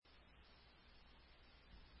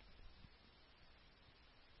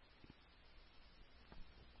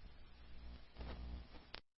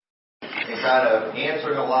kind of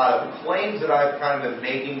answering a lot of claims that I've kind of been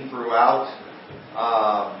making throughout,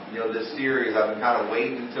 this series. I've been kind of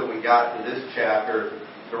waiting until we got to this chapter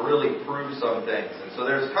to really prove some things. And so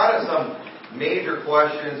there's kind of some major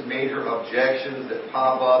questions, major objections that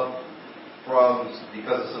pop up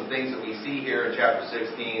because of some things that we see here in chapter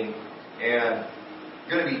 16. And I'm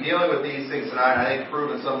going to be dealing with these things tonight, and I think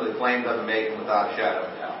proving some of the claims I've been making without a shadow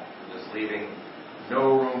of a doubt. Just leaving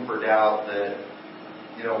no room for doubt that,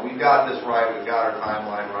 we've got this right, we've got our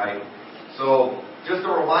timeline right. So just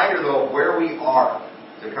a reminder, though, of where we are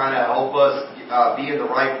to kind of help us be in the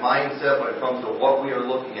right mindset when it comes to what we are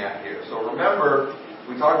looking at here. So remember,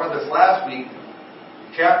 we talked about this last week.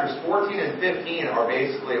 Chapters 14 and 15 are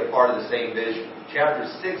basically a part of the same vision. Chapter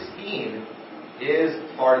 16 is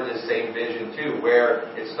part of this same vision too, where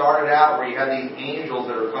it started out where you had these angels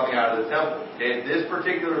that are coming out of the temple. Okay, this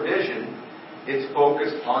particular vision, it's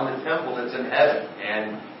focused on the temple that's in heaven.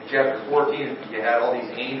 And in chapter 14, you had all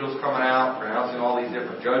these angels coming out, pronouncing all these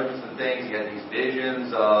different judgments and things. You had these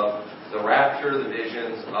visions of the rapture, the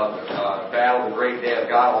visions of the battle, the great day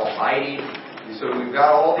of God Almighty. So we've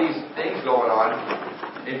got all these things going on.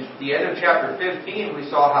 In the end of chapter 15, we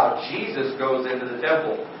saw how Jesus goes into the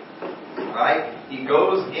temple. Right? He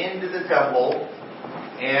goes into the temple,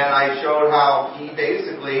 and I showed how he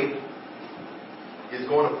basically is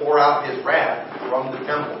going to pour out his wrath from the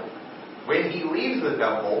temple. When he leaves the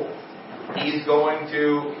temple, he's going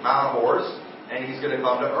to mount a horse, and he's going to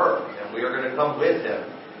come to earth, and we are going to come with him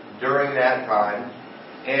during that time.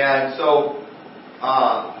 And so,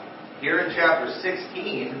 here in chapter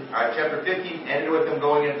 16, chapter 15 ended with him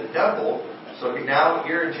going into the temple. So now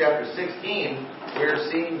here in chapter 16, we're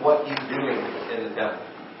seeing what he's doing in the temple.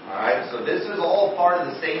 Alright, so this is all part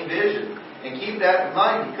of the same vision. And keep that in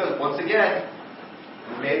mind because, once again,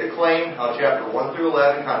 we made the claim how chapter 1 through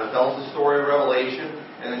 11 kind of tells the story of Revelation,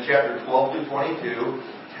 and then chapter 12 through 22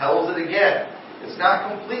 tells it again. It's not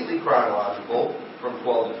completely chronological from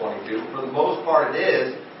 12 to 22. For the most part it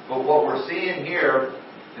is, but what we're seeing here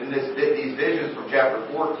in these visions from chapter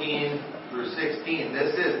 14 through 16,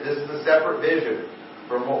 this is a separate vision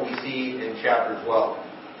from what we see in chapter 12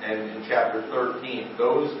 and in chapter 13.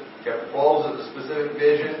 Chapter 12 is a specific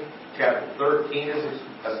vision, chapter 13 is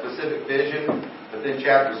a specific vision, but then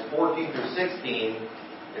chapters 14 through 16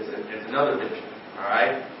 is another vision.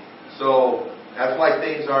 Alright? So that's why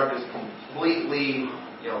things aren't just completely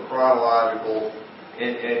chronological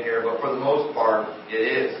in here, but for the most part it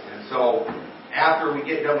is. And so after we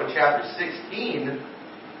get done with chapter 16,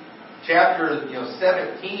 chapters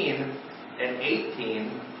 17 and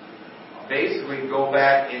 18 basically go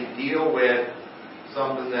back and deal with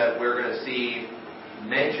something that we're going to see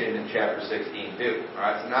mentioned in chapter 16 too.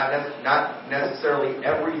 Alright, so not necessarily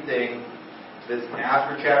everything that's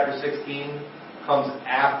after chapter 16 comes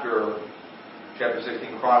after chapter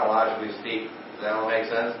 16 chronologically speaking. Does that all make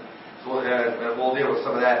sense? So we'll deal with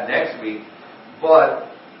some of that next week. But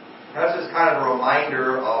that's just kind of a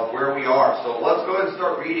reminder of where we are. So let's go ahead and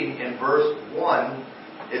start reading in verse 1.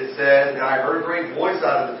 It says, "And I heard a great voice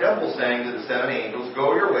out of the temple saying to the seven angels,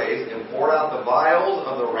 Go your ways, and pour out the vials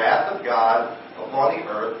of the wrath of God upon the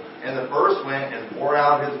earth. And the first went and poured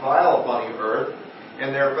out his vial upon the earth.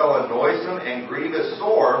 And there fell a noisome and grievous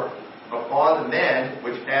sore upon the men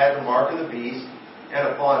which had the mark of the beast, and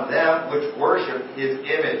upon them which worshipped his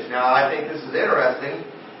image." Now I think this is interesting,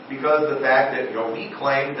 because of the fact that we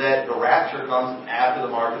claim that the rapture comes after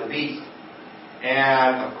the mark of the beast.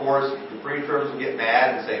 And, of course, the preachers will get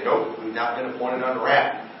mad and say, nope, we've not been appointed unto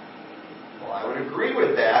wrath. Well, I would agree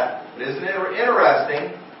with that, but isn't it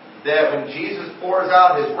interesting that when Jesus pours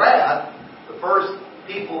out his wrath, the first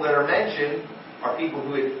people that are mentioned are people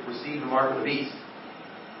who had received the mark of the beast?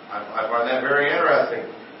 I find that very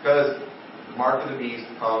interesting, because the mark of the beast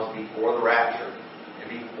comes before the rapture and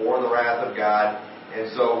before the wrath of God. And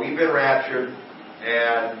so we've been raptured,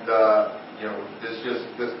 and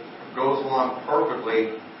this goes along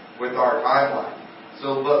perfectly with our timeline.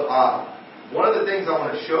 So, but one of the things I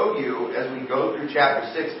want to show you as we go through chapter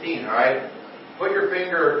 16, all right, put your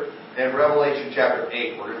finger in Revelation chapter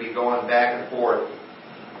 8. We're going to be going back and forth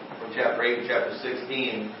from chapter 8 to chapter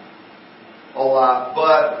 16 a lot,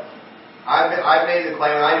 but I've made the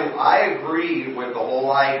claim. I agree with the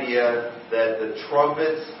whole idea that the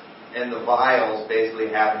trumpets and the vials basically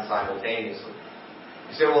happen simultaneously.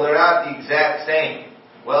 You say, well, they're not the exact same.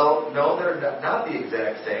 Well, no, they're not the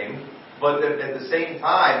exact same, but at the same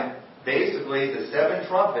time, basically, the seven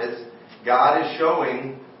trumpets, God is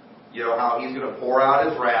showing, how He's going to pour out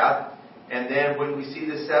His wrath, and then when we see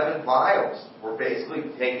the seven vials, we're basically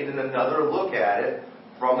taking another look at it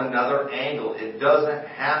from another angle. It doesn't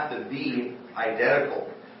have to be identical.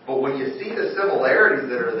 But when you see the similarities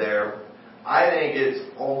that are there, I think it's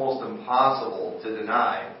almost impossible to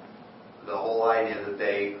deny the whole idea that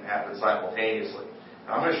they happen simultaneously.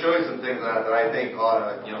 Now, I'm going to show you some things that I think ought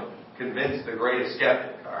to, convince the greatest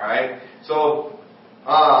skeptic. All right. So,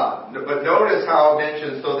 but notice how it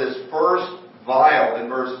mentions this first vial in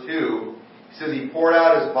verse 2. He says he poured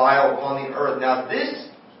out his vial upon the earth. Now,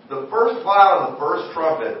 the first vial and the first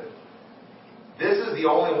trumpet. This is the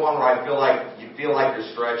only one where I feel like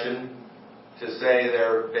you're stretching to say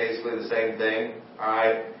they're basically the same thing. All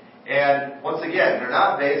right. And once again, they're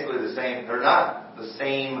not basically the same. They're not the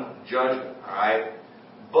same judgment. All right.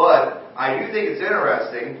 But I do think it's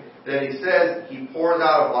interesting that he says he pours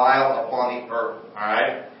out a vial upon the earth. All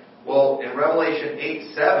right. Well, in Revelation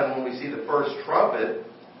 8:7, when we see the first trumpet, it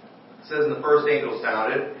says, "And the first angel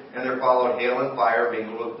sounded, and there followed hail and fire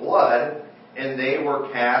mingled with blood, and they were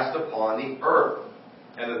cast upon the earth.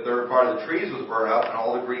 And the third part of the trees was burned up, and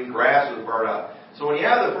all the green grass was burned up." So when you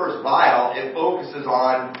have the first vial, it focuses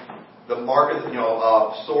on the mark of,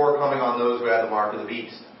 sore coming on those who had the mark of the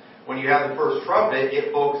beast. When you have the first trumpet,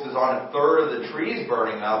 it focuses on a third of the trees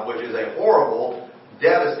burning up, which is a horrible,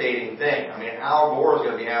 devastating thing. I mean, Al Gore is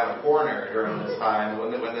going to be having a coronary during this time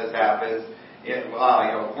when this happens.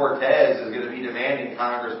 Cortez is going to be demanding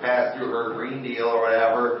Congress pass through her Green Deal or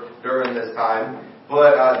whatever during this time.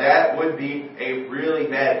 But that would be a really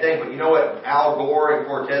bad thing. But you know what Al Gore and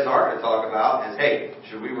Cortez are going to talk about is, hey,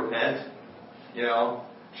 should we repent?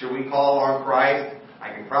 Should we call on Christ?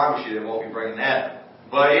 I can promise you they won't be bringing that up.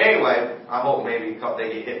 But anyway, I hope maybe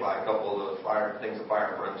they get hit by a couple of those things of fire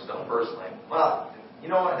and brimstone personally. Well, you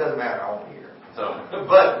know what? It doesn't matter. I won't be here. So,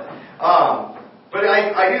 but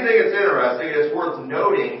I do think it's interesting. It's worth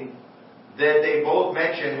noting that they both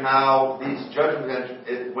mention how these judgments,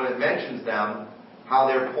 when it mentions them, how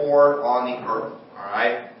they're poured on the earth. All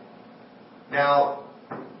right. Now,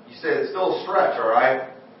 you say it's still a stretch. All right.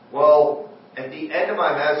 Well, at the end of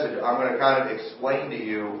my message, I'm going to kind of explain to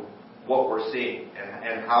you what we're seeing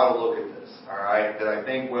and how to look at this. All right. That I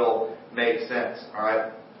think will make sense. All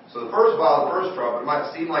right. So the first vial, the first trumpet, it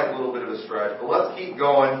might seem like a little bit of a stretch, but let's keep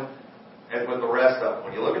going with the rest of them.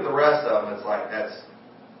 When you look at the rest of them, it's like that's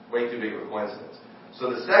way too big of a coincidence. So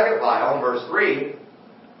the second vial, in verse 3,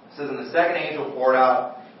 says, "And the second angel poured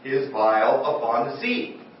out his vial upon the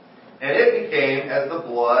sea. And it became as the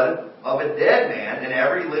blood of a dead man, and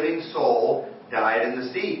every living soul died in the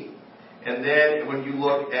sea." And then when you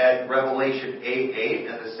look at Revelation 8:8,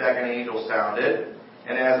 "And the second angel sounded,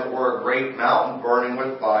 and as it were a great mountain burning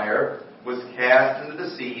with fire was cast into the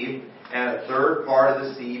sea, and a third part of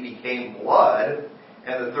the sea became blood,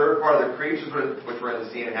 and the third part of the creatures which were in the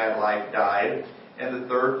sea and had life died, and the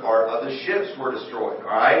third part of the ships were destroyed."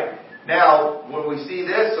 All right? Now, when we see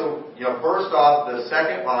this, first off, the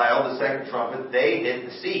second vial, the second trumpet, they hit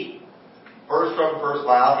the sea. First trumpet, first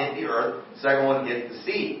vial hit the earth. Second one hit the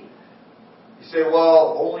sea. You say,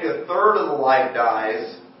 well, only a third of the life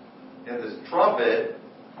dies in this trumpet,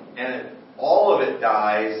 and all of it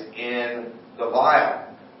dies in the vial.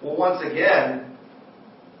 Well, once again,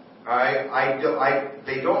 all right,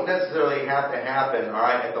 they don't necessarily have to happen. All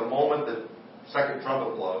right, at the moment the second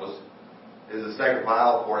trumpet blows, is the second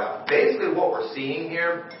vial poured out. Basically, what we're seeing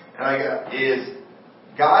here, is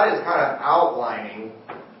God is kind of outlining.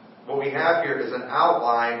 What we have here is an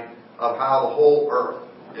outline of how the whole earth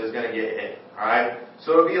is going to get hit. All right.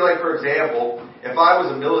 So it'd be like, for example, if I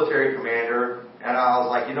was a military commander and I was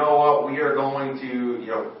like, you know what, we are going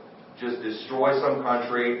to, just destroy some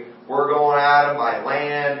country. We're going at them by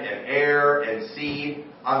land and air and sea.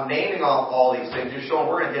 I'm naming off all these things, just showing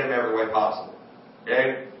we're going to hit them every way possible.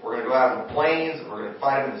 Okay? We're going to go out on the plains. We're going to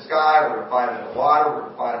fight them in the sky. We're going to fight them in the water. We're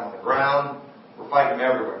going to fight them on the ground. We're fighting them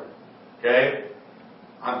everywhere. Okay?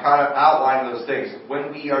 I'm kind of outlining those things.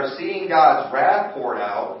 When we are seeing God's wrath poured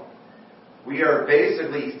out, we are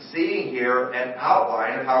basically seeing here an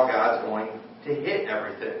outline of how God's going to hit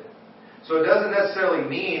everything. So it doesn't necessarily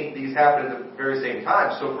mean these happen at the very same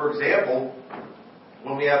time. So, for example,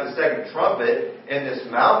 when we have the second trumpet and this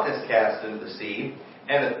mountain is cast into the sea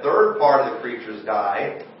and a third part of the creatures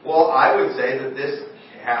die, well, I would say that this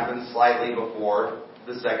happens slightly before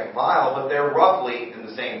the second vial, but they're roughly in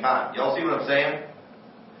the same time. Y'all see what I'm saying?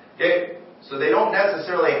 Okay, so they don't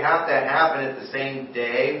necessarily have to happen at the same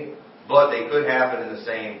day, but they could happen in the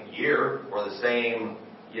same year or the same,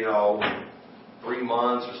 3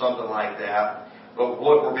 months or something like that. But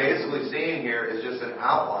what we're basically seeing here is just an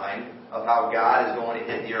outline of how God is going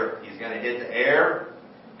to hit the earth. He's going to hit the air,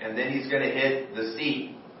 and then He's going to hit the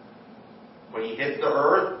sea. When He hits the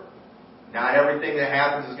earth, not everything that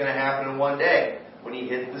happens is going to happen in one day. When He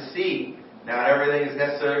hits the sea, not everything is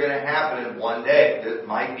necessarily going to happen in one day. It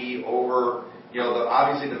might be over,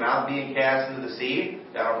 obviously the mountain being cast into the sea,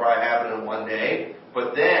 that'll probably happen in one day.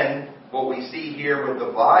 But then, what we see here with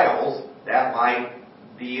the vials, that might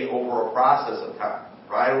be over a process of time.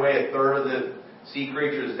 Right away, a third of the sea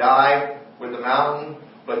creatures die with the mountain,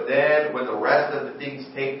 but then when the rest of the things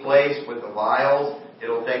take place with the vials,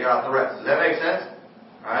 it'll take out the rest. Does that make sense?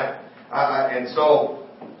 All right? And so,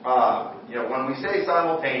 when we say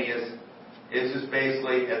simultaneous, it's just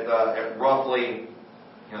basically at roughly,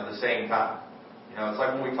 the same time. It's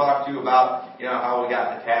like when we talked to you about, how we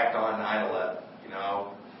got attacked on 9/11.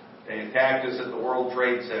 They attacked us at the World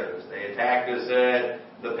Trade Centers. They attacked us at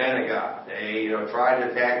the Pentagon. They, tried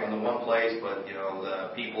to attack them in the one place, but,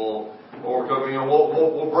 the people overtook them.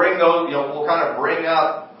 We'll bring those, we'll kind of bring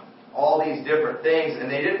up all these different things,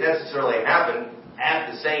 and they didn't necessarily happen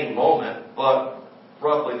at the same moment, but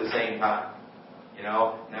roughly the same time. And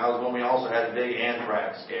that was when we also had the big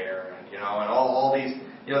anthrax scare, and all these,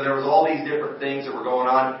 there was all these different things that were going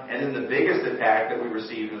on, and then the biggest attack that we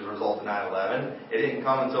received as a result of 9/11, it didn't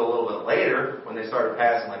come until a little bit later when they started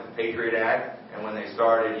passing like the Patriot Act, and when they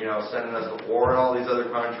started, sending us to war in all these other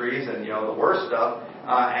countries, and, the worst stuff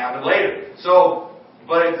happened later. So,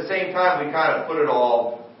 but at the same time, we kind of put it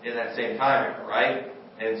all in that same time era, right?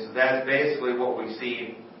 And so that's basically what we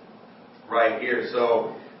see right here.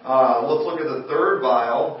 So, let's look at the third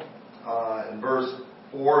vial in verse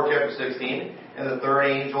 4 of chapter 16. And the third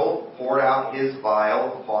angel poured out his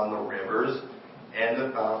vial upon the rivers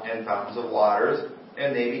and fountains of waters,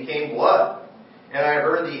 and they became blood. And I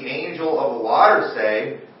heard the angel of the waters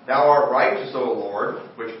say, Thou art righteous, O Lord,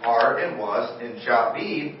 which art and wast and shalt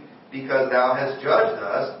be, because thou hast judged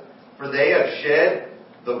us. For they have shed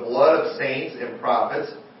the blood of saints and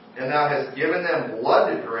prophets, and thou hast given them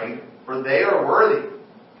blood to drink, for they are worthy.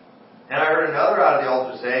 And I heard another out of the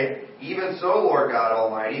altar say, Even so, Lord God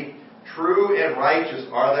Almighty, true and righteous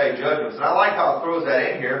are thy judgments. And I like how it throws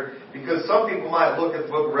that in here, because some people might look at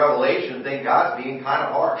the book of Revelation and think God's being kind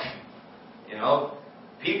of harsh.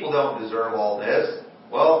 People don't deserve all this.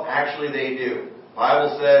 Well, actually they do. The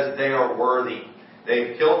Bible says they are worthy.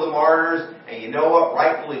 They've killed the martyrs, and you know what?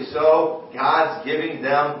 Rightfully so. God's giving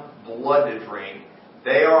them blood to drink.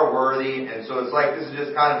 They are worthy, and so it's like this is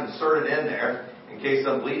just kind of inserted in there in case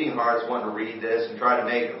some bleeding hearts want to read this and try to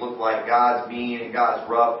make it look like God's mean and God's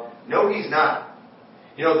rough. No, He's not.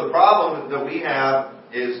 The problem that we have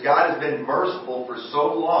is God has been merciful for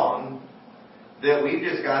so long that we've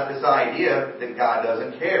just got this idea that God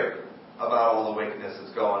doesn't care about all the wickedness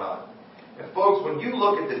that's going on. And folks, when you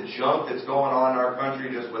look at the junk that's going on in our country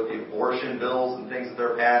just with the abortion bills and things that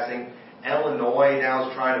they're passing, Illinois now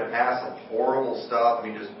is trying to pass some horrible stuff.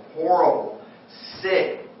 Just horrible,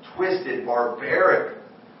 sick, twisted, barbaric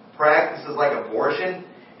practices like abortion.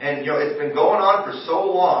 And, it's been going on for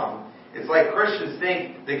so long, it's like Christians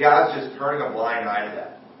think that God's just turning a blind eye to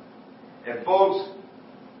that. And folks,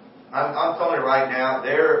 I'm telling you right now,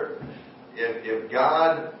 if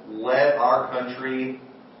God let our country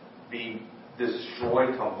be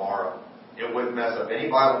destroyed tomorrow, it wouldn't mess up any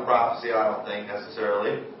Bible prophecy, I don't think,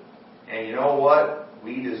 necessarily. And you know what?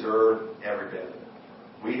 We deserve every bit of it.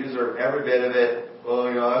 We deserve every bit of it. Well,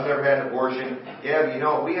 I've never had an abortion. Yeah,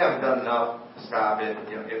 but we haven't done enough to stop it.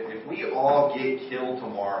 If we all get killed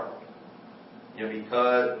tomorrow,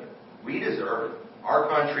 because we deserve it. Our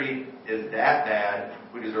country is that bad.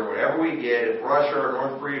 We deserve whatever we get. If Russia or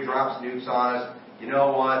North Korea drops nukes on us, you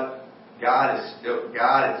know what? God is good.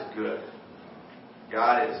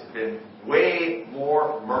 God has been way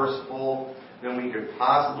more merciful than we could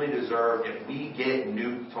possibly deserve if we get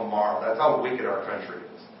nuked tomorrow. That's how wicked our country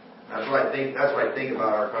is. That's what I think. That's what I think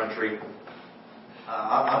about our country.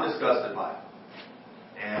 I'm disgusted by it,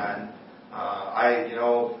 and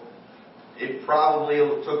it probably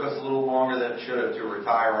took us a little longer than it should have to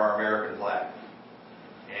retire our American flag.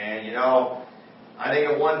 And I think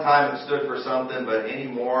at one time it stood for something, but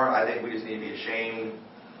anymore, I think we just need to be ashamed.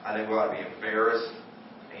 I think we ought to be embarrassed.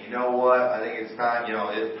 And you know what? I think it's time.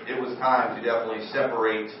 It was time to definitely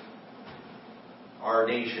separate our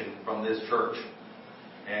nation from this church.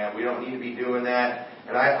 And we don't need to be doing that.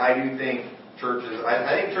 And I do think churches,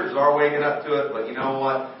 I think churches are waking up to it, but you know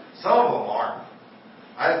what? Some of them aren't.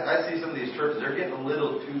 I see some of these churches, they're getting a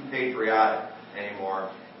little too patriotic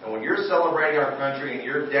anymore. And when you're celebrating our country and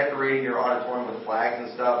you're decorating your auditorium with flags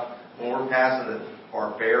and stuff, when we're passing the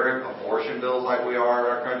barbaric abortion bills like we are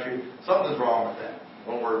in our country, something's wrong with that.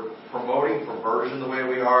 When we're promoting perversion the way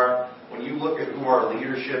we are, when you look at who our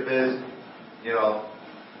leadership is,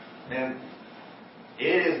 and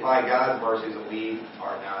it is by God's mercies that we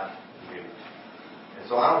are not Jews. And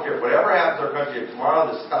So I don't care. Whatever happens to our country, if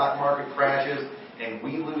tomorrow the stock market crashes and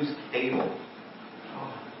we lose cable,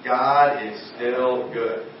 God is still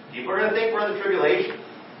good. People are going to think we're in the tribulation.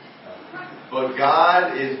 But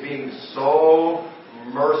God is being so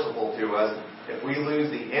merciful to us. If we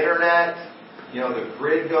lose the internet, the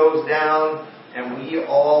grid goes down, and we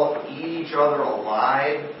all eat each other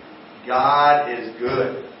alive, God is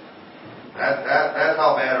good. That's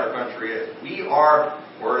how bad our country is. We are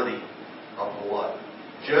worthy of blood.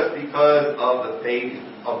 Just because of the baby.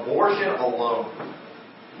 Abortion alone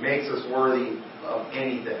makes us worthy of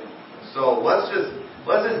anything. So let's just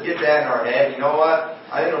get that in our head. You know what?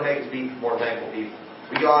 I think it'll make us be more thankful people.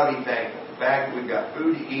 We ought to be thankful. The fact that we've got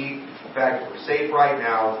food to eat, the fact that we're safe right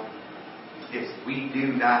now, we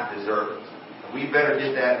do not deserve it. We better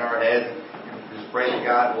get that in our heads and just pray that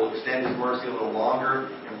God will extend His mercy a little longer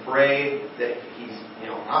and pray that He's,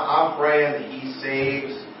 I'm praying that He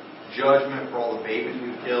saves judgment for all the babies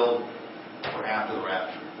we've killed for after the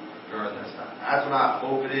rapture during this time. That's what I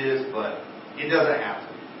hope it is, but it doesn't have to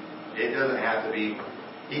be. It doesn't have to be.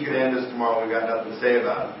 He could end us tomorrow. We've got nothing to say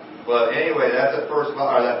about it. But anyway, that's that third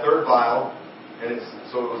vial, and it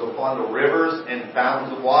was upon the rivers and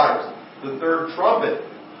fountains of waters. The third trumpet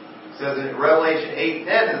says in Revelation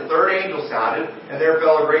 8:10, the third angel sounded, and there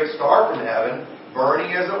fell a great star from heaven,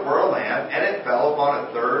 burning as it were a lamp, and it fell upon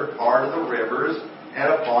a third part of the rivers and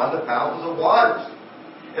upon the fountains of waters.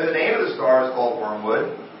 And the name of the star is called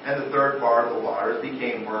Wormwood, and the third part of the waters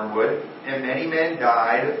became wormwood, and many men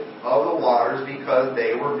died of the waters because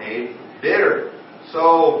they were made bitter.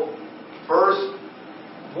 So, first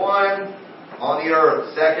one on the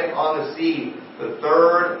earth, second on the sea, the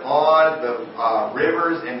third on the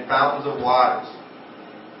rivers and fountains of waters.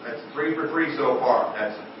 That's 3 for 3 so far.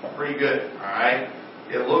 That's pretty good. Alright?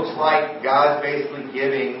 It looks like God's basically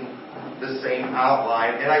giving the same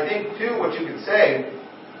outline. And I think, too, what you could say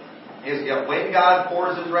is when God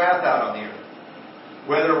pours His wrath out on the earth,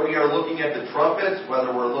 whether we are looking at the trumpets,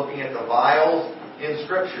 whether we're looking at the vials in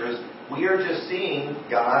Scriptures, we are just seeing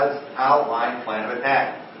God's outline plan of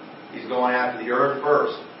attack. He's going after the earth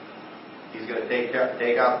first. He's going to take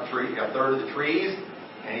out a third of the trees,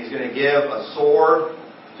 and He's going to give a sword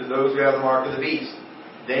to those who have the mark of the beast.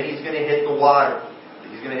 Then He's going to hit the water.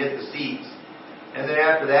 He's going to hit the seas. And then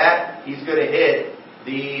after that, He's going to hit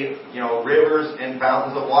the rivers and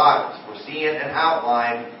fountains of waters. We're seeing an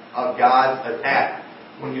outline of God's attack.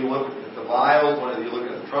 When you look at the vials, when you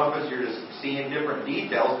look at the trumpets, you're just seeing different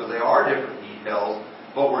details, because they are different details,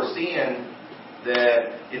 but we're seeing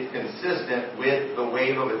that it's consistent with the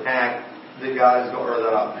wave of attack that God is going, or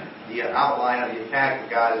the outline of the attack that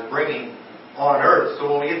God is bringing on earth. So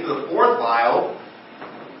when we get to the fourth vial,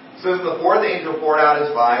 it says the fourth angel poured out his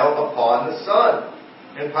vial upon the sun,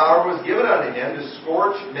 and power was given unto him to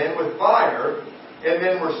scorch men with fire, and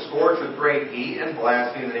men were scorched with great heat and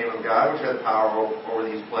blasphemed the name of God, which had power over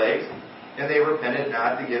these plagues, and they repented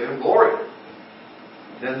not to give Him glory.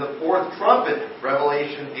 Then the fourth trumpet,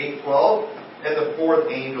 Revelation 8:12, and the fourth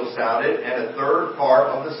angel sounded, and a third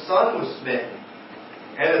part of the sun was smitten,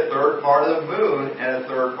 and a third part of the moon, and a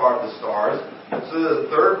third part of the stars. So the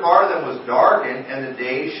third part of them was darkened, and the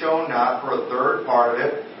day shone not for a third part of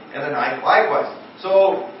it, and the night likewise.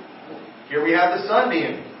 So here we have the sun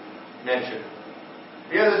being mentioned.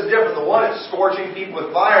 Yeah, this is different. The one is scorching people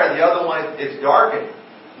with fire, the other one it's darkened.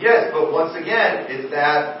 Yes, but once again, it's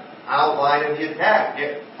that outline of the attack.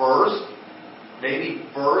 Maybe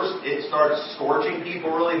first it starts scorching people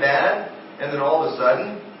really bad, and then all of a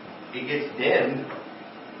sudden it gets dimmed,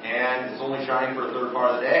 and it's only shining for a third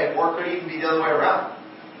part of the day. Or it could even be the other way around.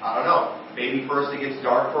 I don't know. Maybe first it gets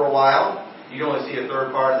dark for a while, you can only see a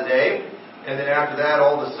third part of the day, and then after that,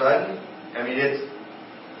 all of a sudden, it's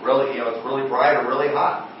really, it's really bright or really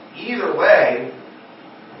hot. Either way,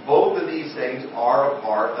 both of these things are a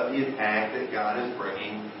part of the attack that God is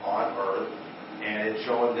bringing on earth. And it's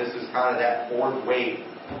showing this is kind of that fourth wave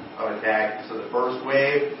of attack. So the first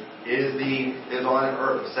wave is on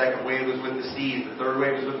earth. The second wave is with the seas. The third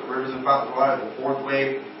wave is with the rivers and fountains of water. The fourth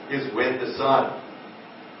wave is with the sun.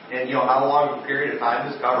 And how long of a period of time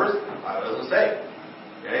this covers? I doesn't say.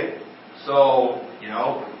 Okay? So,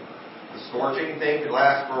 the scorching thing could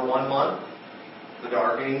last for 1 month. The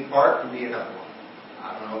darkening part could be another one.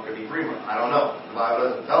 I don't know, it could be 3 months. I don't know. The Bible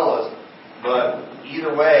doesn't tell us. But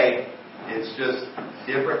either way, it's just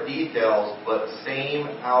different details, but same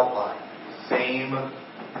outline, same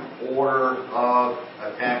order of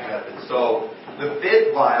attack method. So the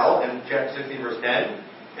fifth vial, in chapter 16, verse 10,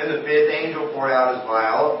 and the fifth angel poured out his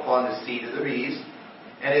vial upon the seat of the beast,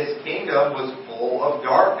 and his kingdom was full of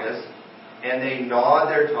darkness, and they gnawed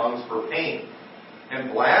their tongues for pain,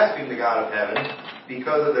 and blasphemed the God of heaven,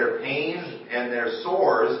 because of their pains and their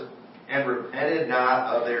sores, and repented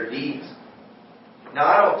not of their deeds. Now,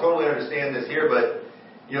 I don't totally understand this here, but,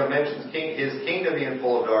 it mentions his kingdom being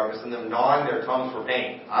full of darkness and them gnawing their tongues for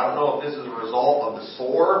pain. I don't know if this is a result of the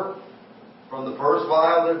sore from the first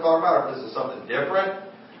vial they're talking about, or if this is something different.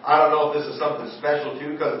 I don't know if this is something special,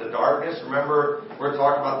 too, because of the darkness. Remember, we're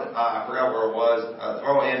talking about, I forgot where it was,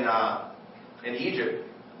 in Egypt.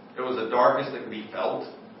 There was a darkness that could be felt.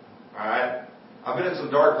 Alright? I've been in some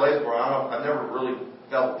dark places where I've never really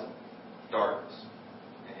felt darkness.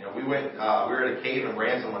 And, we were in a cave in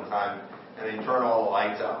Branson one time, and they turned all the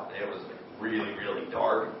lights out. It was really, really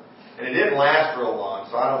dark. And it didn't last real long,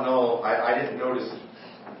 so I don't know, I didn't notice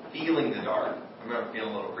feeling the dark. I remember feeling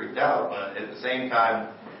a little creeped out, but at the same time,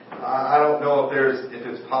 I don't know if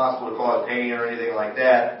it's possible to cause pain or anything like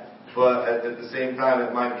that, but at the same time,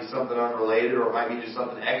 it might be something unrelated, or it might be just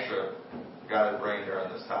something extra God is bringing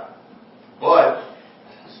during this time. But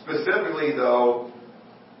specifically, though,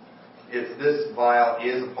 it's this vial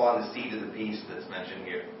is upon the seed of the beast that's mentioned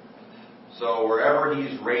here. So wherever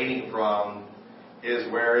he's reigning from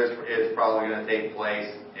is where it's probably going to take place.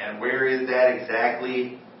 And where is that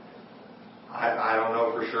exactly? I don't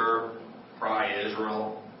know for sure. Probably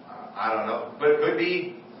Israel. I don't know. But it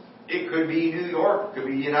could be New York. It could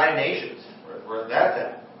be the United Nations. Where that's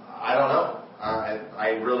at. I don't know. I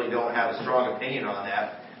really don't have a strong opinion on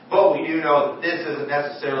that. But we do know that this isn't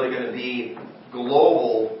necessarily going to be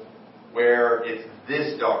global where it's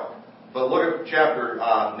this dark. But look at chapter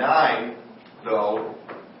 9, though,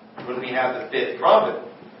 when we have the fifth trumpet.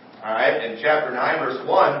 Alright, in chapter 9, verse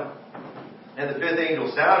 1, and the fifth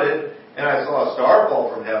angel sounded, and I saw a star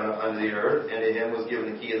fall from heaven unto the earth, and to him was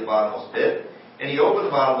given the key of the bottomless pit. And he opened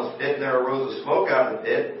the bottomless pit, and there arose a smoke out of the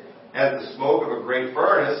pit, as the smoke of a great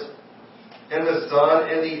furnace, and the sun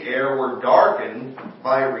and the air were darkened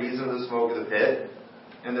by reason of the smoke of the pit.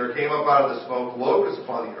 And there came up out of the smoke locusts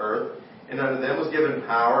upon the earth, and unto them was given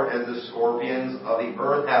power, as the scorpions of the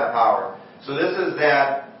earth have power. So this is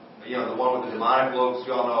that, the one with the demonic locusts,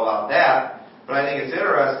 we all know about that. But I think it's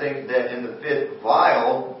interesting that in the fifth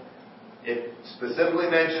vial, it specifically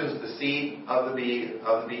mentions the seed of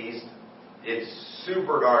the beast. It's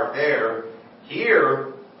super dark there.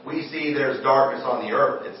 Here, we see there's darkness on the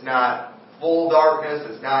earth. It's not full darkness,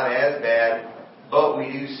 it's not as bad, but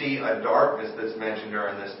we do see a darkness that's mentioned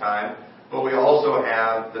during this time. But we also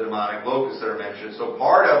have the demonic locusts that are mentioned. So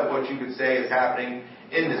part of what you could say is happening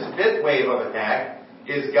in this fifth wave of attack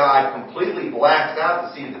is God completely blacks out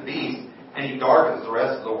the seed of the beast, and he darkens the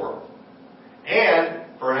rest of the world. And,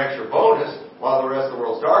 for an extra bonus, while the rest of the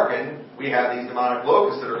world's darkened, we have these demonic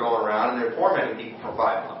locusts that are going around, and they're tormenting people for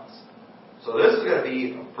 5 months. So this is going to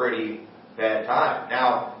be a pretty bad time.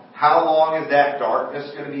 Now, how long is that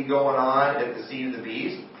darkness going to be going on at the seed of the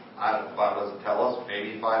beast? The Bible doesn't tell us.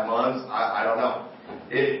 Maybe 5 months. I don't know.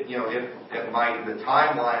 The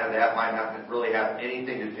timeline of that might not really have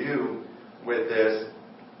anything to do with this,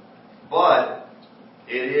 but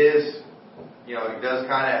it is, it does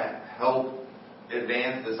kind of help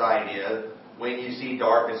advance this idea when you see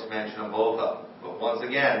darkness mentioned on both of them. But once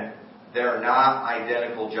again, they're not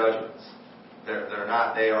identical judgments. They're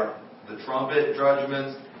not. They are the trumpet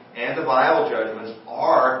judgments and the vial judgments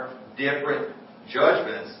are different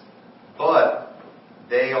judgments, but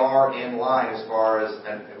they are in line as far as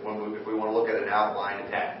if we want to look at an outline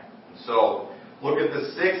attack. So look at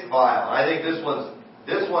the sixth vial. I think this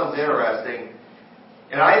one's interesting,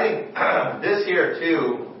 and I think this here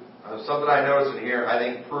too. Something I noticed in here, I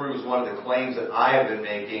think proves one of the claims that I have been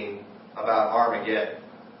making about Armageddon.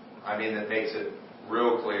 I mean, that makes it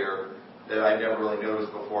real clear that I never really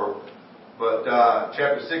noticed before. But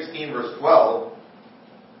chapter 16, verse 12,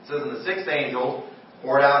 it says, "And the sixth angel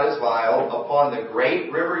poured out his vial upon the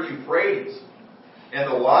great river Euphrates, and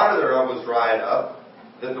the water thereof was dried up,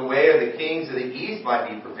 that the way of the kings of the east might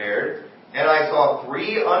be prepared. And I saw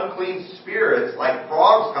 3 unclean spirits like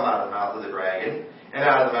frogs come out of the mouth of the dragon, and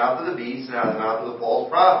out of the mouth of the beast, and out of the mouth of the false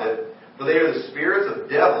prophet. For they are the spirits of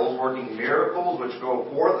devils, working miracles which go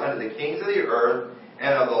forth unto the kings of the earth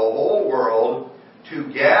and of the whole world, to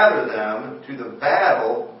gather them to the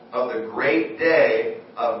battle of the great day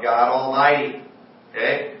of God Almighty."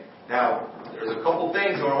 Okay? Now, there's a couple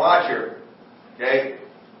things you want to watch here. Okay?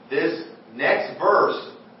 This next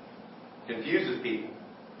verse confuses people.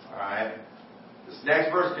 Alright? This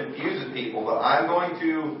next verse confuses people, but I'm going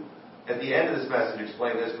to, at the end of this message,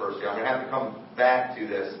 explain this verse here. I'm going to have to come back to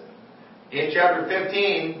this. In chapter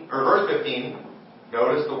 15, or verse 15,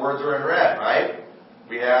 notice the words are in red, right?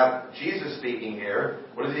 We have Jesus speaking here.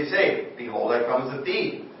 What does he say? "Behold, I come as a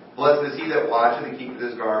thief. Blessed is he that watcheth and keepeth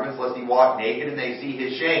his garments, lest he walk naked and they see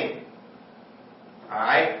his shame."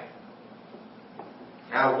 Alright?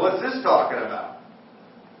 Now, what's this talking about?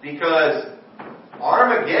 Because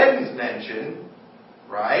Armageddon's mentioned,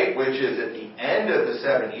 right, which is at the end of the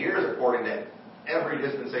 7 years, according to every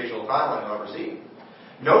dispensational timeline I've ever seen.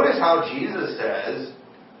 Notice how Jesus says,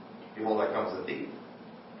 behold, I come as a thief.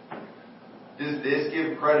 Does this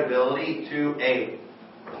give credibility to a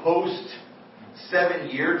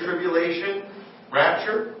post-7-year tribulation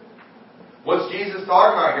rapture? What's Jesus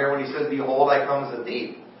talking about here when he says, behold, I come as a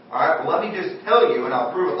thief? Alright, well let me just tell you, and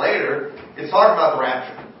I'll prove it later, it's talking about the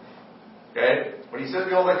rapture. Okay? When he says,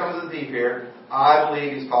 behold, I come as a thief here, I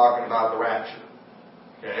believe he's talking about the rapture.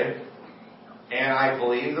 Okay? And I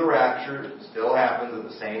believe the rapture still happens at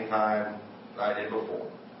the same time that I did before.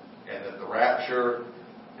 And that the rapture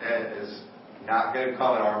is not going to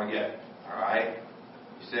come at Armageddon. Alright?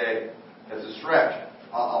 You say, that's a stretch.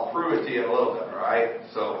 I'll prove it to you in a little bit. Alright?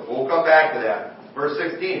 So, we'll come back to that. Verse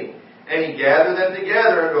 16. And he gathered them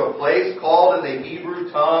together into a place called in the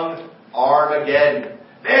Hebrew tongue Armageddon.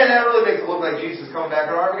 Man, that really makes it look like Jesus is coming back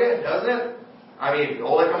at Armageddon, doesn't it? I mean,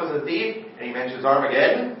 behold, I come as a thief, and he mentions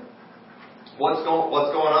Armageddon. What's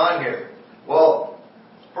going on here? Well,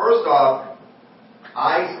 first off,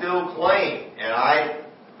 I still claim, and I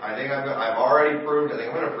think I've already proved, I think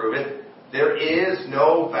I'm going to prove it, there is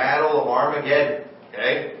no battle of Armageddon.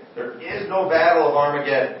 Okay? There is no battle of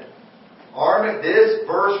Armageddon. This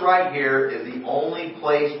verse right here is the only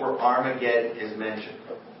place where Armageddon is mentioned.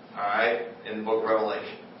 Alright? In the book of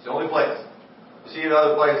Revelation. It's the only place. You see it in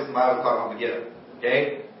other places in the Bible talking about Megiddo.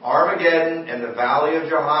 Okay? Armageddon and the Valley of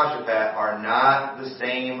Jehoshaphat are not the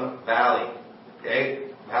same valley. Okay?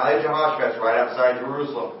 The Valley of Jehoshaphat is right outside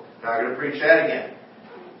Jerusalem. Not going to preach that again.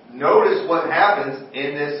 Notice what happens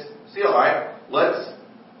in this seal. Alright?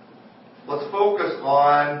 Let's focus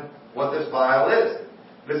on what this vial is.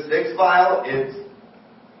 The sixth vial is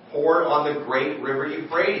poured on the great river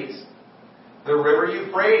Euphrates. The river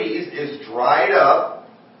Euphrates is dried up.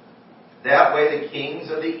 That way the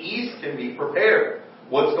kings of the east can be prepared.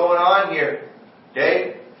 What's going on here?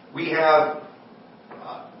 Okay? We have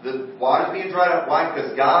the water's being dried up. Why?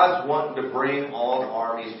 Because God's wanting to bring all the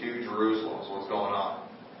armies to Jerusalem. That's what's going on.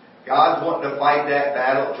 God's wanting to fight that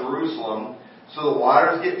battle at Jerusalem. So the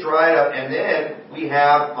waters get dried up, and then we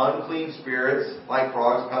have unclean spirits, like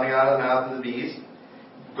frogs coming out of the mouth of the beast,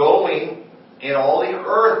 going in all the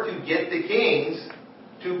earth to get the kings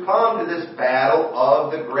to come to this battle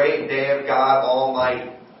of the great day of God Almighty.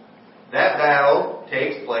 That battle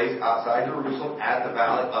takes place outside Jerusalem at the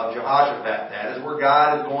Valley of Jehoshaphat. That is where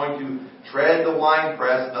God is going to tread the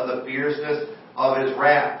winepress of the fierceness of His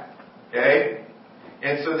wrath. Okay?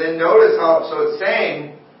 And so then notice how, so it's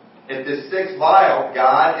saying, at this sixth vial,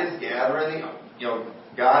 God is gathering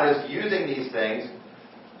God is using these things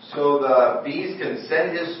so the beast can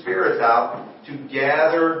send his spirits out to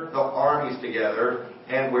gather the armies together.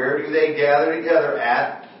 And where do they gather together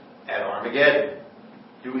at? At Armageddon.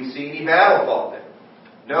 Do we see any battle fought there?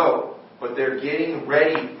 No. But they're getting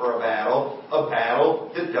ready for a battle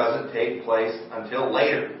that doesn't take place until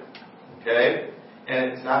later. Okay?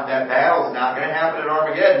 And it's not, that battle is not going to happen at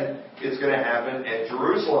Armageddon. It's going to happen at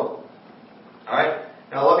Jerusalem. Alright?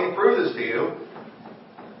 Now let me prove this to you.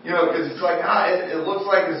 Because it's like, it looks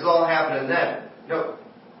like this is all happening then. No,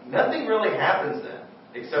 nothing really happens then,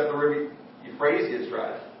 except the river Euphrates gets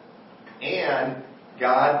dried up. And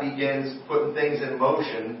God begins putting things in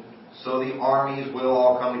motion so the armies will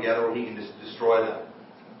all come together where He can just destroy them.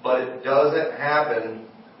 But it doesn't happen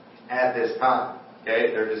at this time.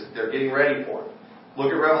 Okay? They're getting ready for it.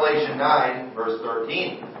 Look at Revelation 9, verse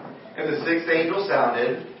 13. And the sixth angel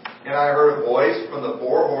sounded, and I heard a voice from the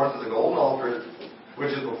four horns of the golden altar,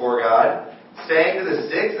 which is before God, saying to the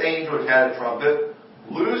sixth angel which had a trumpet,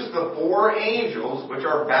 loose the four angels which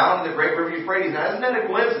are bound in the great river Euphrates. Now, isn't that a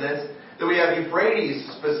coincidence that we have Euphrates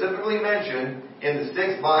specifically mentioned in the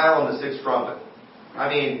sixth vial and the sixth trumpet? I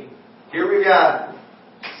mean, here we've got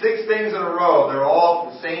 6 things in a row. They're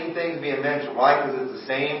all the same things being mentioned. Why? Because it's the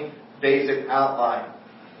same basic outline.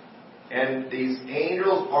 And these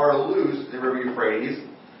angels are loosed in the river Euphrates.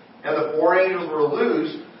 And the 4 angels were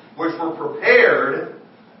loosed, which were prepared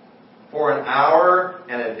for an hour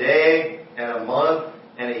and a day and a month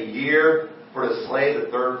and a year for to slay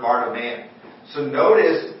the third part of man. So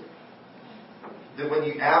notice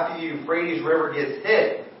that after the Euphrates River gets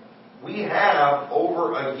hit, we have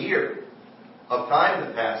over a year of time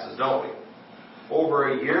that passes, don't we?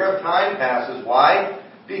 Over a year of time passes. Why?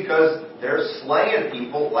 Because they're slaying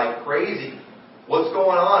people like crazy. What's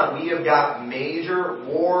going on? We have got major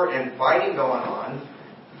war and fighting going on.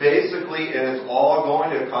 Basically, it is all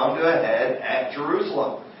going to come to a head at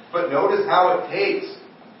Jerusalem. But notice how it takes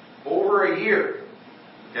over a year.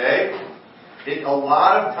 Okay? A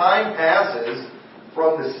lot of time passes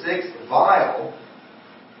from the 6th vial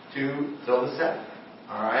till the 7th.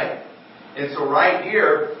 Alright? And so right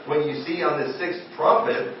here, when you see on the 6th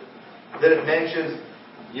trumpet that it mentions,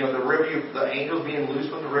 the angels being loosed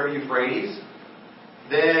from the river Euphrates,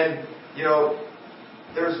 then,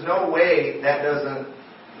 there's no way that doesn't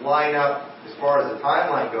line up as far as the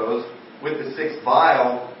timeline goes with the 6th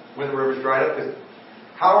vial when the river's dried up. Because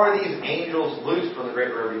how are these angels loosed from the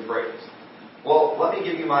great river Euphrates? Well, let me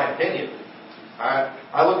give you my opinion. Alright?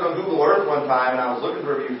 I looked on Google Earth one time and I was looking at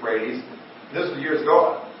the river Euphrates. This was years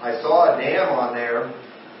ago. I saw a dam on there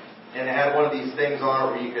and it had one of these things on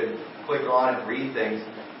it where you could click on and read things.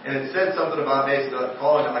 And it said something about basically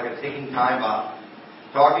calling it like a ticking time bomb.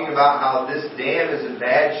 Talking about how this dam is in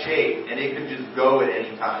bad shape and it could just go at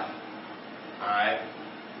any time. Alright?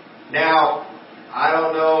 Now, I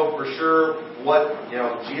don't know for sure what,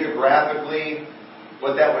 geographically,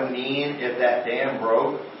 what that would mean if that dam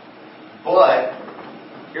broke. But,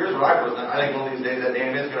 here's what I think one of these days that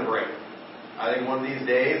dam is going to break. I think one of these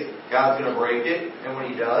days, God's going to break it, and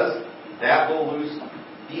when He does, that will loose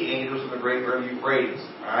the angels from the great river Euphrates.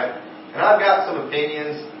 Alright? And I've got some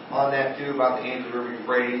opinions on that too, about the angels of the river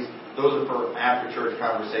Euphrates. Those are for after church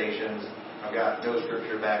conversations. I've got no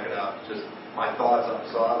scripture to back it up, just my thoughts on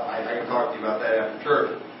it. So I can talk to you about that after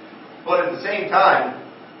church. But at the same time,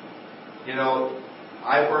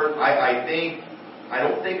 I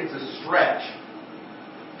don't think it's a stretch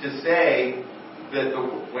to say that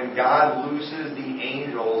when God looses the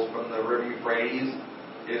angels from the river Euphrates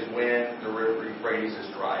is when the river Euphrates is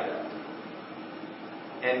dried up.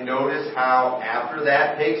 And notice how after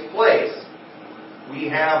that takes place, we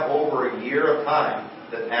have over a year of time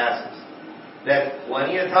that passes. That's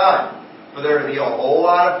plenty of time for there to be a whole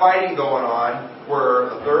lot of fighting going on where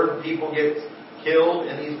a third of people get killed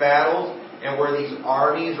in these battles and where these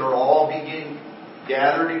armies are all being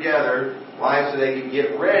gathered together so they can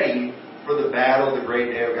get ready for the battle of the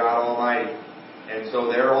great day of God Almighty. And so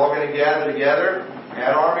they're all going to gather together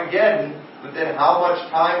at Armageddon, but then how much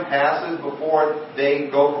time passes before they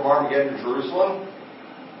go from Armageddon to Jerusalem?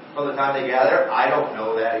 From the time they gather? I don't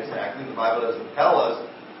know that exactly. The Bible doesn't tell us.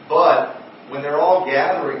 But when they're all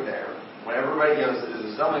gathering there, when everybody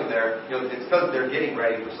is assembling there, it's because they're getting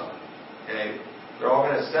ready for something. Okay? They're all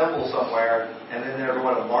going to assemble somewhere, and then they're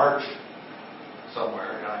going to march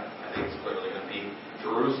somewhere. And I think it's clearly going to be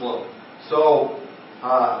Jerusalem. So,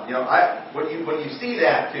 when you see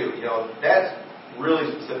that too, that's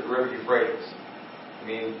really specific to the river Euphrates. I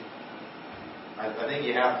mean, I think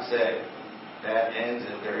you have to say that ends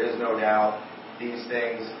it. There is no doubt these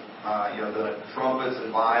things, the trumpets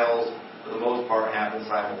and vials, for the most part, happen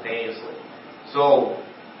simultaneously. So,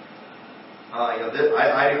 I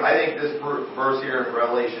think this verse here in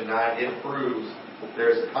Revelation 9, it proves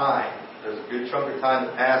there's time. There's a good chunk of time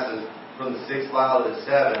that passes from the 6th vial to the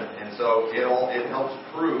 7th, and so it helps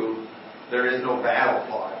prove there is no battle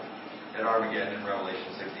fought at Armageddon in Revelation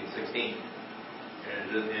 16:16.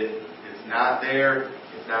 It's not there,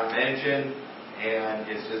 it's not mentioned, and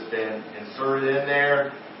it's just been inserted in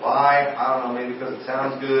there. Why? I don't know, maybe because it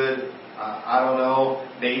sounds good. I don't know.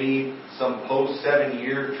 Maybe some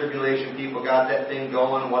post-7-year tribulation people got that thing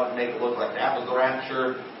going, wanted to make it look like that was the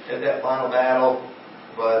rapture at that final battle.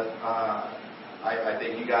 But I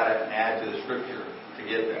think you got to add to the scripture to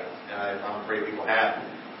get that. And I'm afraid people have.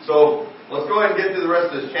 So let's go ahead and get through the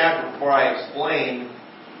rest of this chapter before I explain,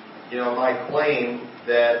 my claim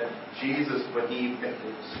that Jesus, when He is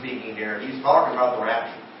speaking here, He's talking about the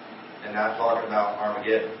rapture and not talking about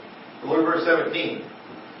Armageddon. Look at verse 17.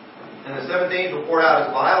 And the 7th angel poured out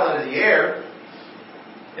his vial into the air,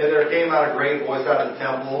 and there came out a great voice out of the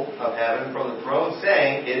temple of heaven from the throne,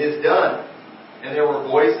 saying, "It is done." And there were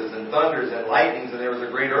voices and thunders and lightnings, and there was a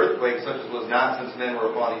great earthquake, such as was not since men were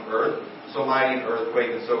upon the earth, so mighty an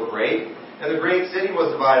earthquake and so great. And the great city was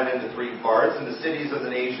divided into 3 parts, and the cities of the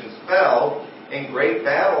nations fell, and great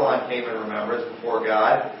Babylon came in remembrance before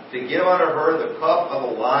God, to give unto her the cup of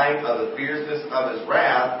the wine of the fierceness of His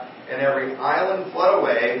wrath. And every island fled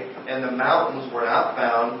away, and the mountains were not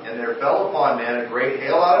found, and there fell upon men a great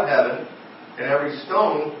hail out of heaven, and every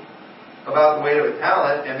stone about the weight of a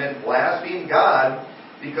talent, and men blasphemed God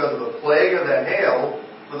because of the plague of that hail,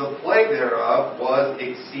 for the plague thereof was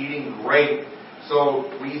exceeding great. So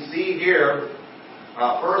we see here,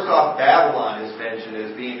 first off, Babylon is mentioned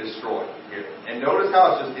as being destroyed here. And notice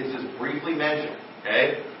how it's just briefly mentioned.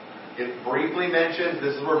 Okay? It briefly mentions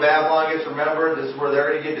this is where Babylon gets remembered, this is where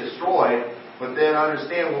they're going to get destroyed. But then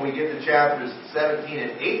understand when we get to chapters 17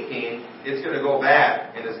 and 18, it's going to go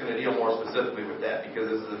back and it's going to deal more specifically with that, because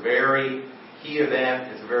this is a very key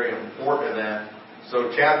event, it's a very important event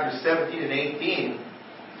So chapters 17 and 18,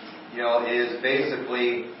 is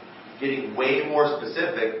basically getting way more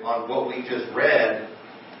specific on what we just read,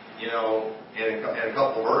 in a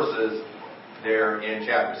couple verses there in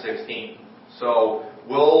chapter 16. So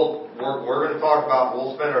we're going to talk about,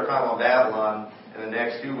 we'll spend our time on Babylon in the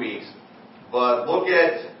next 2 weeks. But look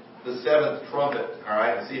at the seventh trumpet, all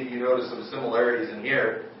right, and see if you notice some similarities in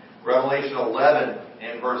here. Revelation 11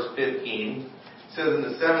 and verse 15 says, "And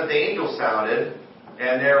the seventh angel sounded,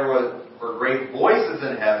 and there were great voices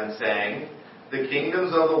in heaven saying, The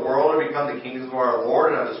kingdoms of the world are become the kingdoms of our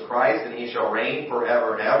Lord and of His Christ, and He shall reign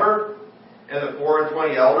forever and ever. And the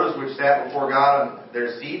 24 elders which sat before God on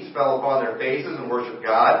their seats fell upon their faces and worshipped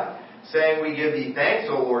God, saying, We give Thee thanks,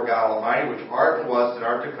 O Lord God Almighty, which art and was and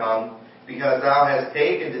art to come, because Thou hast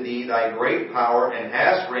taken to Thee Thy great power and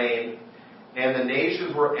hast reigned, and the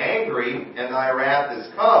nations were angry, and Thy wrath is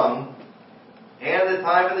come, and the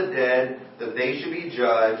time of the dead, that they should be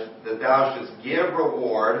judged, that Thou shouldst give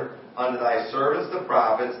reward unto Thy servants the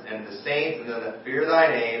prophets, and the saints, and them that fear Thy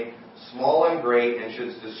name, small and great, and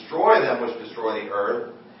shouldst destroy them which destroy the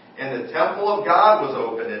earth. And the temple of God was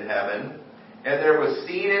opened in heaven, and there was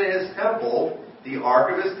seen in His temple the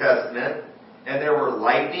ark of His testament, and there were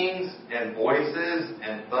lightnings, and voices,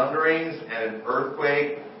 and thunderings, and an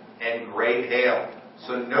earthquake, and great hail."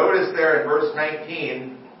 So notice there in verse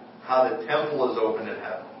 19 how the temple is opened in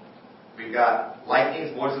heaven. We've got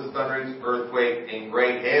lightnings, voices, thunderings, earthquake, and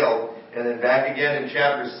great hail. And then back again in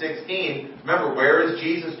chapter 16, remember, where is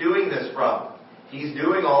Jesus doing this from? He's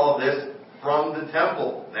doing all of this from the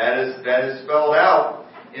temple. That is spelled out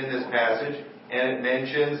in this passage. And it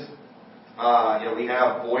mentions, we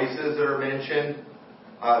have voices that are mentioned.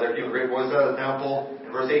 There came great voices out of the temple.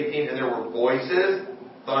 In verse 18, and there were voices,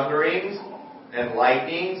 thunderings, and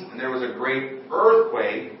lightnings, and there was a great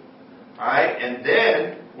earthquake. Alright, and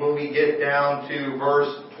then when we get down to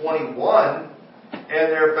verse 21,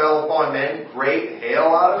 and there fell upon men great hail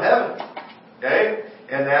out of heaven. Okay?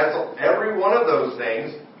 And that's every one of those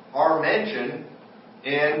things are mentioned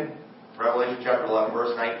in Revelation chapter 11,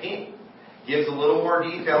 verse 19. Gives a little more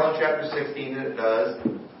detail in chapter 16 than it does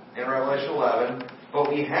in Revelation 11, but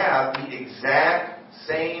we have the exact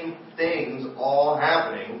same things all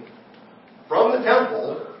happening from the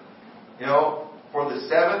temple, for the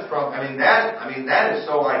seventh trumpet. That is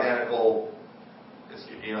so identical, it's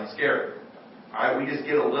scary. Alright, we just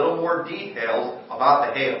get a little more details about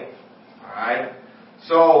the hail. Alright?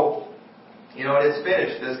 So, and it's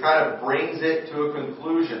finished. This kind of brings it to a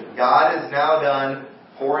conclusion. God is now done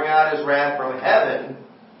pouring out His wrath from heaven.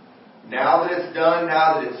 Now that it's done,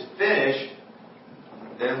 now that it's finished,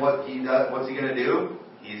 then what's He going to do?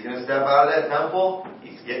 He's going to step out of that temple,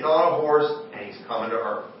 He's getting on a horse, and He's coming to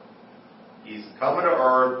earth. He's coming to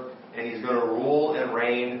earth, and He's going to rule and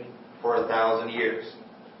reign for 1,000 years.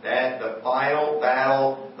 That the final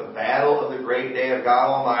battle, the battle of the great day of God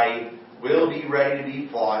Almighty, will be ready to be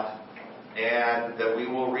fought, and that we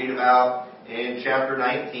will read about in chapter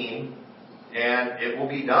 19, and it will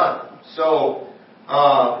be done. So,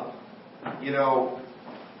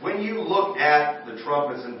 when you look at the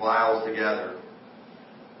trumpets and vials together,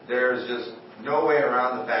 there's just no way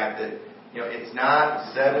around the fact that, it's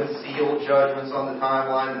not 7 seal judgments on the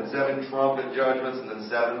timeline, and 7 trumpet judgments, and then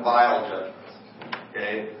 7 vial judgments.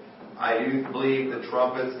 Okay? I do believe the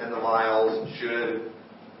trumpets and the vials should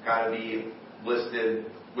kind of be listed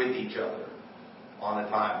with each other on the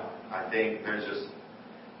timeline. I think there's just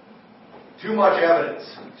too much evidence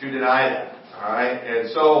to deny that. Alright? And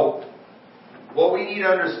so, what we need to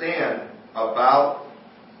understand about,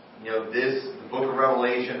 the book of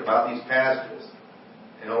Revelation, about these passages,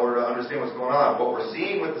 in order to understand what's going on, what we're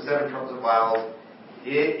seeing with the 7 trumpets and vials,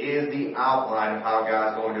 it is the outline of how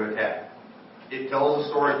God's going to attack. It tells the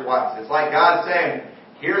story twice. It's like God saying,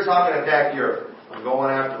 here's how I'm going to attack the earth. I'm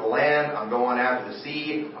going after the land. I'm going after the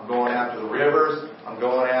sea. I'm going after the rivers. I'm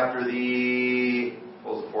going after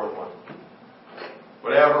what was the fourth one?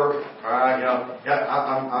 Whatever.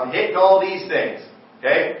 I'm hitting all these things.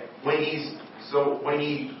 Okay? When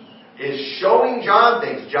he is showing John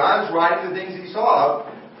things, John's writing the things he saw.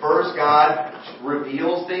 First, God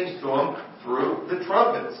reveals things to him through the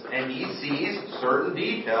trumpets. And he sees certain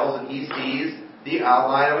details, and he sees the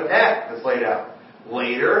outline of attack that's laid out.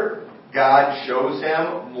 Later, God shows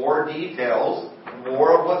him more details,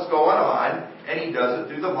 more of what's going on, and He does it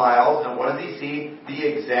through the vials. And what does he see? The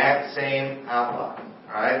exact same outline.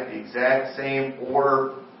 Alright? The exact same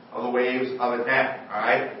order of the waves of attack.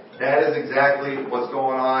 Alright? That is exactly what's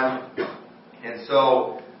going on. And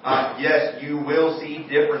so, yes, you will see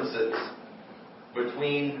differences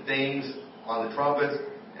between things on the trumpets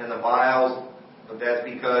and the vials, but that's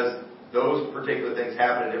because those particular things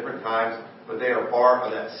happen at different times, but they are part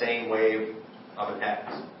of that same wave of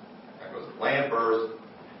attacks. That goes to land first,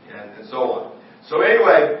 and so on. So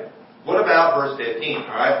anyway, what about verse 15? All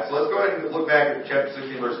right, so let's go ahead and look back at chapter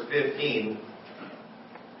 16, verse 15.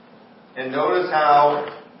 And notice how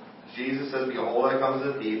Jesus says, "Behold, I come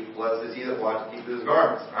as a thief. Blessed is he that watches to keep his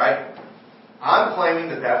garments." All right? I'm claiming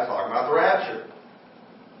that that's talking about the rapture.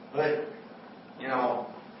 But,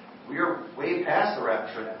 we are way past the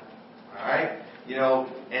rapture now. All right?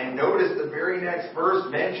 And notice the very next verse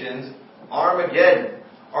mentions Armageddon.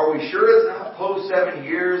 Are we sure it's not post 7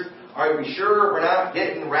 years? Are we sure we're not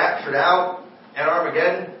getting raptured out at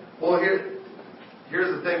Armageddon? Well,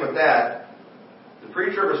 here's the thing with that. The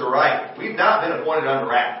pre-tribbers are right. We've not been appointed unto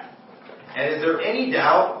wrath. And is there any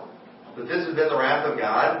doubt that this has been the wrath of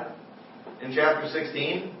God in chapter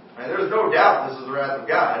 16? There's no doubt this is the wrath of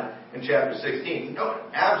God in chapter 16. No,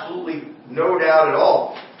 absolutely no doubt at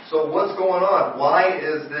all. So what's going on? Why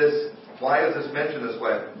is this mentioned this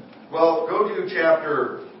way? Well, go to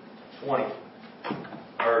chapter 20.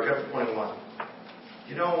 Or chapter 21.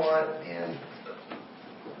 You know what, man?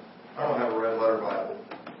 I don't have a red letter Bible.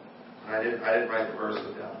 I didn't write the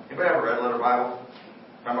verses down. Anybody have a red letter Bible?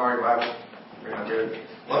 Primary Bible?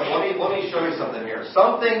 Let me show you something here.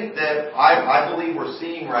 Something that I believe we're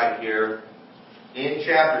seeing right here in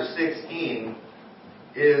chapter 16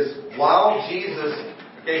 is while Jesus...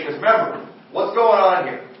 Okay, because remember, what's going on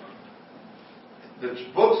here? The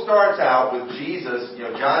book starts out with Jesus.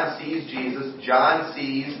 John sees Jesus. John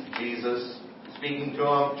sees Jesus speaking to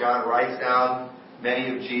him. John writes down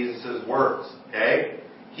many of Jesus' words. Okay?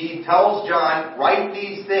 He tells John, write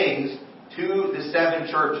these things to the 7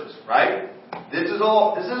 churches, right? This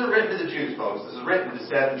isn't written to the Jews, folks. This is written to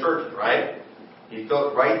 7 churches, right? He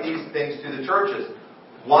thought, write these things to the churches.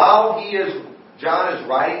 While John is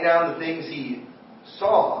writing down the things he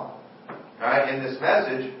saw, right, in this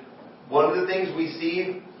message, one of the things we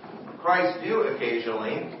see Christ do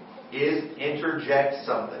occasionally is interject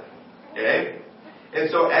something. Okay? And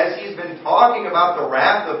so as he's been talking about the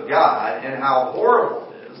wrath of God and how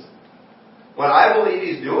horrible it is, what I believe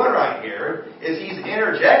he's doing right here is he's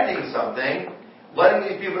interjecting something, letting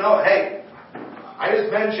these people know, hey, I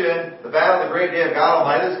just mentioned the battle of the great day of God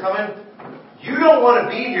Almighty is coming. You don't want to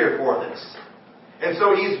be here for this. And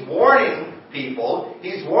so he's warning people.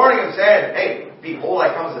 He's warning them, saying, hey, behold,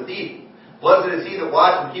 I come as a thief. Blessed is he that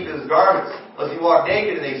watches and keepeth his garments, lest he walk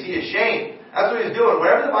naked and they see his shame. That's what he's doing.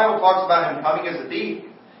 Whenever the Bible talks about him coming as a thief,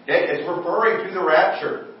 okay, it's referring to the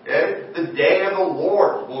rapture. Okay? The day of the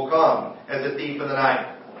Lord will come as a thief in the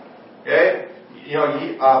night. Okay?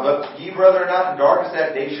 But ye, brethren, are not in darkness,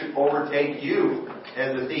 that day should overtake you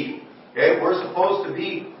as the thief. Okay? We're supposed to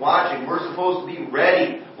be watching. We're supposed to be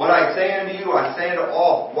ready. What I say unto you, I say unto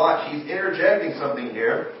all. Watch, he's interjecting something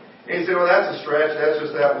here. And you say, well, that's a stretch. That's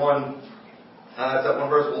just that one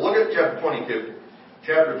verse. Well, look at chapter 22.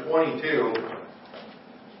 Chapter 22.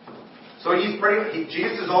 So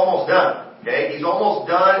Jesus is almost done. Okay? He's almost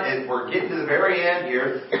done, and we're getting to the very end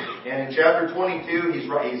here. And in chapter 22, he's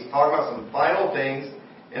talking about some final things.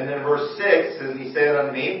 And then verse 6 says, he said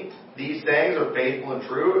unto me, these things are faithful and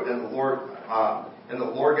true, and the Lord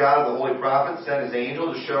God of the holy prophets sent his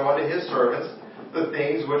angel to show unto his servants the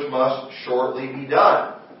things which must shortly be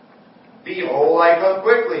done. Behold, I come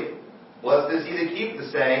quickly. Blessed is he that keep the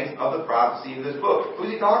sayings of the prophecy of this book.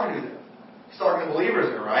 Who's he talking to then? He's talking to believers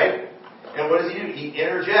there, right? And what does he do? He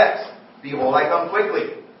interjects. Behold, I come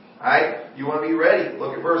quickly. Alright? You want to be ready.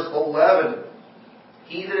 Look at verse 11.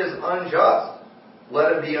 He that is unjust,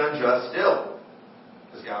 let him be unjust still.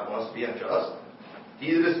 Because God wants to be unjust.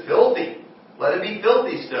 He that is filthy, let him be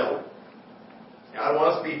filthy still. God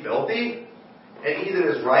wants to be filthy. And he that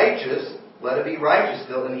is righteous, let him be righteous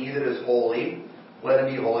still. And he that is holy, let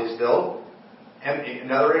him be holy still. And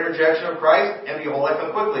another interjection of Christ, and behold, I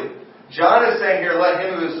come quickly. John is saying here, let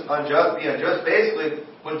him who is unjust be unjust. Basically,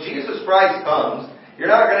 when Jesus Christ comes, you're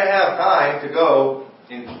not going to have time to go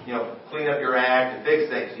and clean up your act and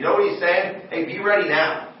fix things. You know what he's saying? Hey, be ready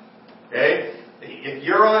now. Okay? If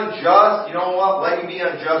you're unjust, you know what? Let you be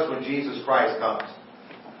unjust when Jesus Christ comes.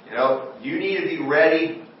 You need to be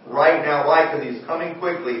ready right now. Why? Because he's coming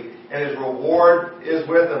quickly, and his reward is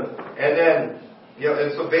with him. And then,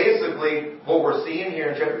 and so basically, what we're seeing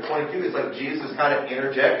here in chapter 22 is like Jesus is kind of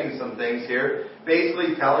interjecting some things here,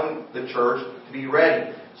 basically telling the church to be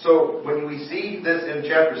ready. So when we see this in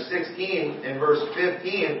chapter 16, in verse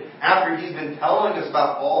 15, after he's been telling us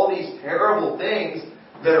about all these terrible things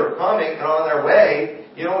that are coming and on their way,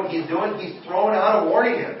 you know what he's doing? He's throwing out a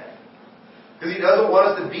warning in there. Because he doesn't want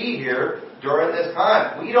us to be here during this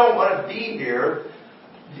time. We don't want to be here.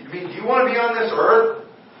 I mean, do you want to be on this earth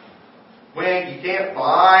when you can't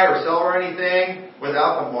buy or sell or anything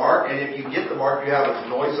without the mark, and if you get the mark, you have a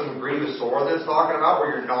noisome, grievous sore that's talking about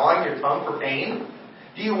where you're gnawing your tongue for pain?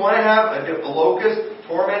 Do you want to have a locust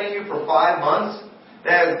tormenting you for 5 months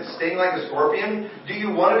that sting like a scorpion? Do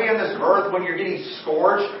you want to be on this earth when you're getting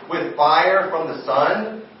scorched with fire from the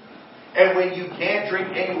sun? And when you can't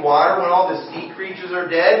drink any water, when all the sea creatures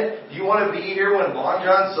are dead? Do you want to be here when Long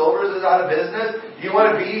John Silver's is out of business? Do you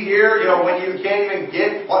want to be here, when you can't even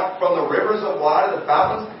get from the rivers of water, the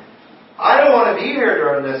fountains? I don't want to be here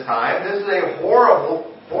during this time. This is a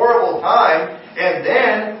horrible, horrible time. And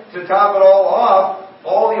then, to top it all off,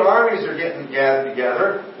 all the armies are getting gathered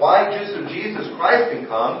together. Why? Just so Jesus Christ can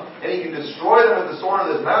come, and He can destroy them with the sword of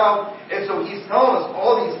His mouth. And so He's telling us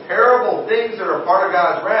all these terrible things that are part of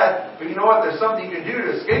God's wrath. But you know what? There's something you can do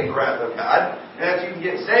to escape the wrath of God, and that's you can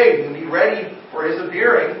get saved and be ready for His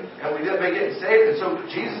appearing. And we by getting saved. And so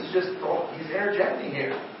Jesus He's interjecting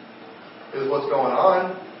here. This is what's going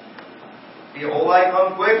on. Behold, I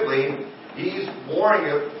come quickly. He's warning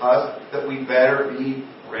us that we better be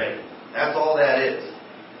ready. That's all that is.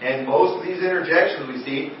 And most of these interjections we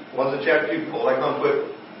see, one's in chapter 2, behold, I come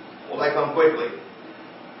quickly. Behold, I come quickly.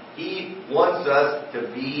 He wants us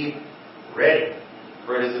to be ready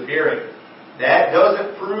for His appearing. That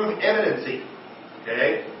doesn't prove imminency.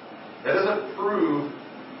 Okay? That doesn't prove,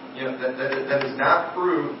 that does not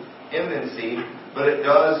prove imminency, but it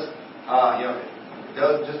does, it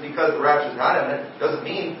does, just because the rapture is not imminent, doesn't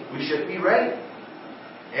mean we shouldn't be ready.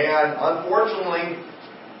 And unfortunately,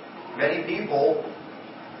 many people,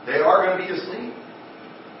 they are going to be asleep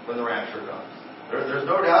when the rapture comes. There's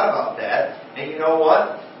no doubt about that. And you know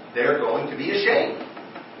what? They're going to be ashamed.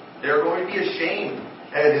 They're going to be ashamed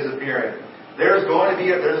at His appearing. There's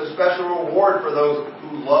a special reward for those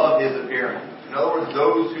who love His appearing. In other words,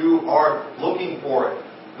 those who are looking for it.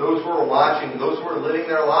 Those who are watching. Those who are living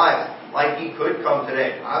their lives like He could come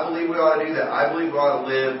today. I believe we ought to do that. I believe we ought to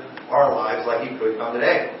live our lives like He could come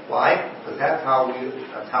today. Why? Because that's how we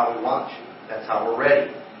watch. That's how we're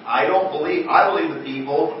ready. I believe the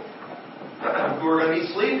people who are going to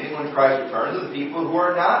be sleeping when Christ returns are the people who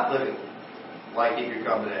are not living like He could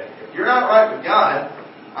come today. If you're not right with God,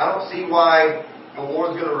 I don't see why the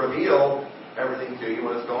Lord's going to reveal everything to you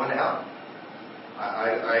when it's going down.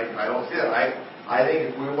 I don't see that. I think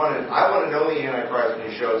if I want to know the Antichrist when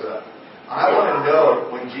he shows up. I want to know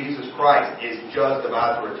when Jesus Christ is just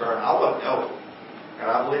about to return. I want to know it. And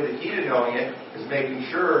I believe the key to knowing it is making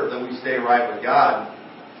sure that we stay right with God.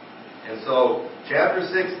 And so, chapter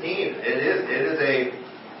 16, it is a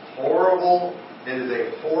horrible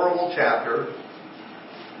chapter.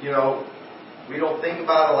 We don't think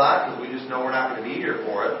about it a lot because we just know we're not going to be here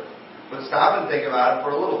for it. But stop and think about it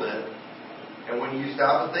for a little bit. And when you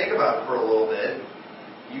stop and think about it for a little bit,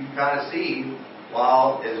 you can kind of see,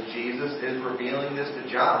 as Jesus is revealing this to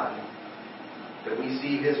John, that we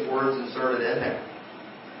see his words inserted in there.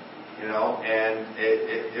 And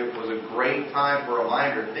it was a great time for a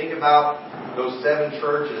reminder. Think about those 7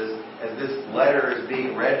 churches as this letter is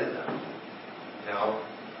being read to them.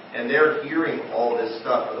 And they're hearing all this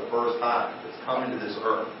stuff for the first time that's coming to this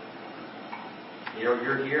earth.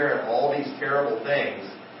 You're hearing all these terrible things,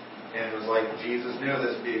 and it was like Jesus knew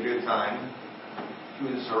this would be a good time to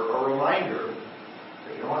insert a reminder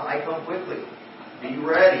that, I come quickly. Be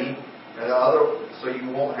ready, so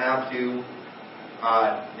you won't have to,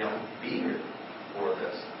 be here for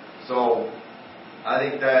this. So I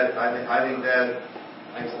think that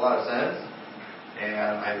makes a lot of sense,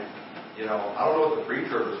 and I don't know what the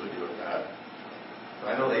pre-churchers would do with that.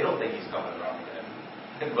 I know they don't think He's coming around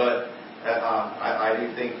again, but I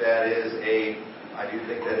do think that is a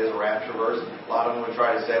rapture verse. A lot of them would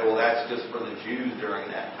try to say, well, that's just for the Jews during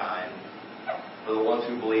that time, for the ones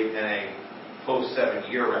who believe in a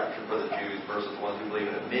post-7-year rapture for the Jews versus the ones who believe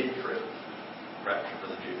in a mid-trib rapture for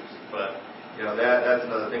the Jews. But that's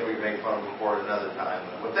another thing we can make fun of before at another time.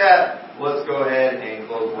 And with that, let's go ahead and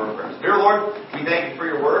close the word of prayer. Dear Lord, we thank You for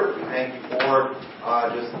Your word. We thank You for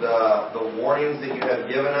just the warnings that You have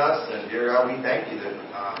given us. And dear God, we thank You that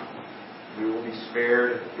we will be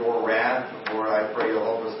spared Your wrath. Lord, I pray You'll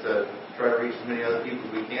help us to try to reach as many other people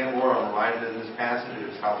as we can. Lord, I'm reminded in this passage of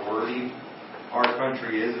just how worthy our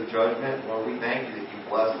country is of judgment. Lord, we thank You that You've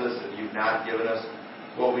blessed us and You've not given us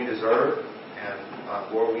what we deserve.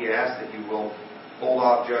 And Lord, we ask that You will hold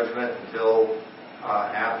off judgment until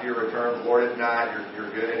after Your return. Lord, if not,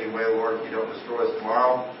 You're good anyway, Lord. If You don't destroy us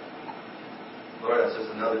tomorrow, Lord, that's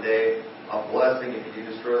just another day of blessing. If You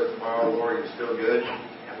do destroy us tomorrow, Lord, You're still good.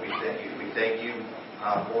 And we thank You. We thank You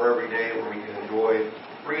for every day where we can enjoy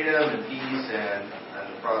freedom and peace and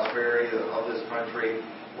the prosperity of this country.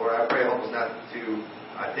 Lord, I pray help us not to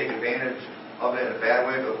take advantage of it in a bad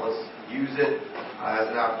way, but let's use it as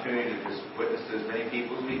an opportunity to just witness to as many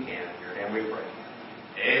people as we can. In your name we pray.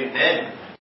 Amen.